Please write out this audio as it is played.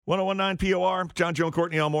1019 POR, John, Joe, and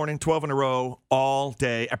Courtney all morning, 12 in a row, all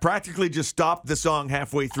day. I practically just stopped the song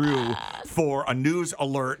halfway through for a news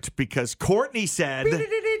alert because Courtney said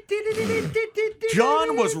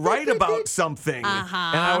John was right about something. And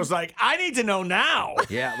I was like, I need to know now.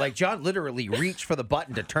 Yeah, like John literally reached for the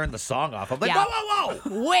button to turn the song off. I'm like, Yeah. whoa.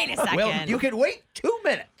 Wait a second. Well, you can wait 2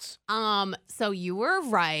 minutes. So you were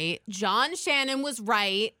right. John Shannon was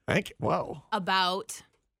right Thank you. Whoa. about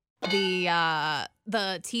the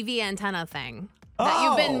TV antenna thing that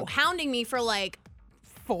you've been hounding me for like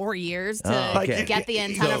 4 years to okay. get the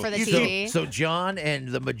antenna for the TV. So John and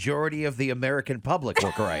the majority of the American public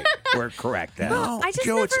were correct. We're correct. Then. No, I just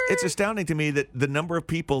Joe, never- it's astounding to me that the number of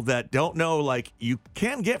people that don't know, like, you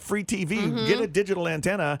can get free TV, get a digital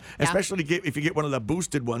antenna, Yeah. especially if you get one of the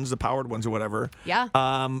boosted ones, the powered ones or whatever. Yeah.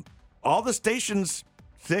 All the stations,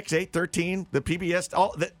 6, 8, 13, the PBS,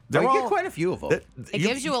 they're You all... get quite a few of them. It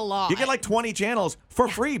gives you a lot. You get like 20 channels for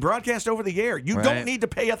free, broadcast over the air. You Right. don't need to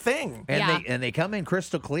pay a thing. And they come in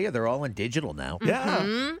crystal clear. They're all in digital now.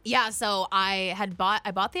 Yeah. Yeah, so I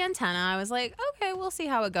bought the antenna. I was like, okay, we'll see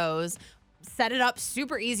how it goes. Set it up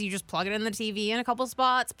super easy. You just plug it in the TV in a couple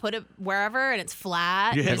spots, put it wherever, and it's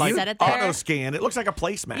flat. You hit Just like set it there. auto scan. It looks like a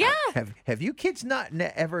placemat. Yeah. Have you kids not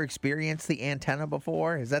ever experienced the antenna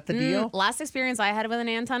before? Is that the deal? Last experience I had with an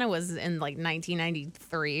antenna was in like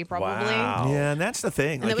 1993, probably. Wow. Yeah, and that's the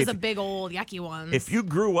thing. And Like, it was a big old yucky one. if you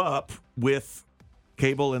grew up with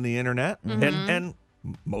cable and the internet, and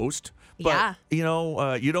most, but Yeah.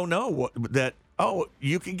 you don't know that. Oh,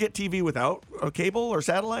 you can get TV without a cable or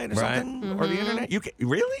satellite or Right. something or the internet. You can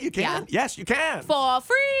really? You can? Yeah. Yes, you can. for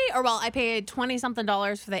free, or well, I paid $20-something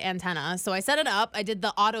for the antenna. So I set it up. I did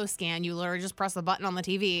the auto scan. You literally just press the button on the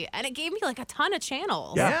TV, and it gave me like a ton of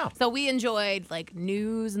channels. Yeah. So we enjoyed like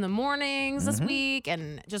news in the mornings this week,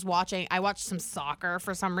 and just watching. I watched some soccer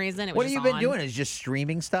for some reason. It was What have just you been on. doing? Is just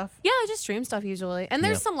streaming stuff? Yeah, I just stream stuff usually, and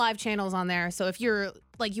there's Yeah. some live channels on there. So if you're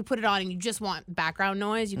like you put it on and you just want background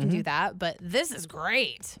noise, you can do that. But this is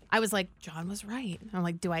great. I was like, John was right. I'm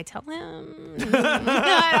like, do I tell him? I don't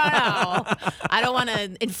know. I don't want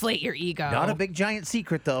to inflate your ego. Not a big giant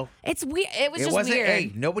secret though. It's weird. It was It just wasn't. weird.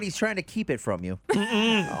 Hey, nobody's trying to keep it from you.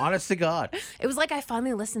 Honest to God. It was like I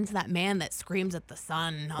finally listened to that man that screams at the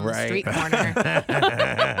sun on the Right. street corner.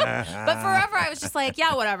 But forever, I was just like,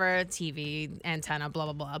 yeah, whatever, TV, antenna, blah,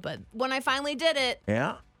 blah, blah. But when I finally did it,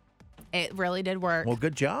 Yeah. it really did work. Well,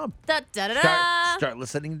 good job. Da, da, da, da. Start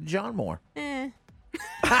listening to John more.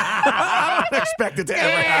 I don't expect it to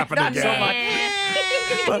ever happen Not again.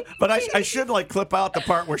 so much. But I should like clip out the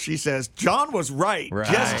part where she says John was right,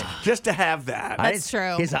 Right. just to have that. That's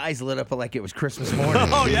true. His eyes lit up like it was Christmas morning.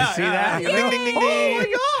 Oh Did yeah, you see yeah, that? yeah. Ding, ding, ding,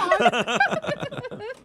 ding. Oh my God.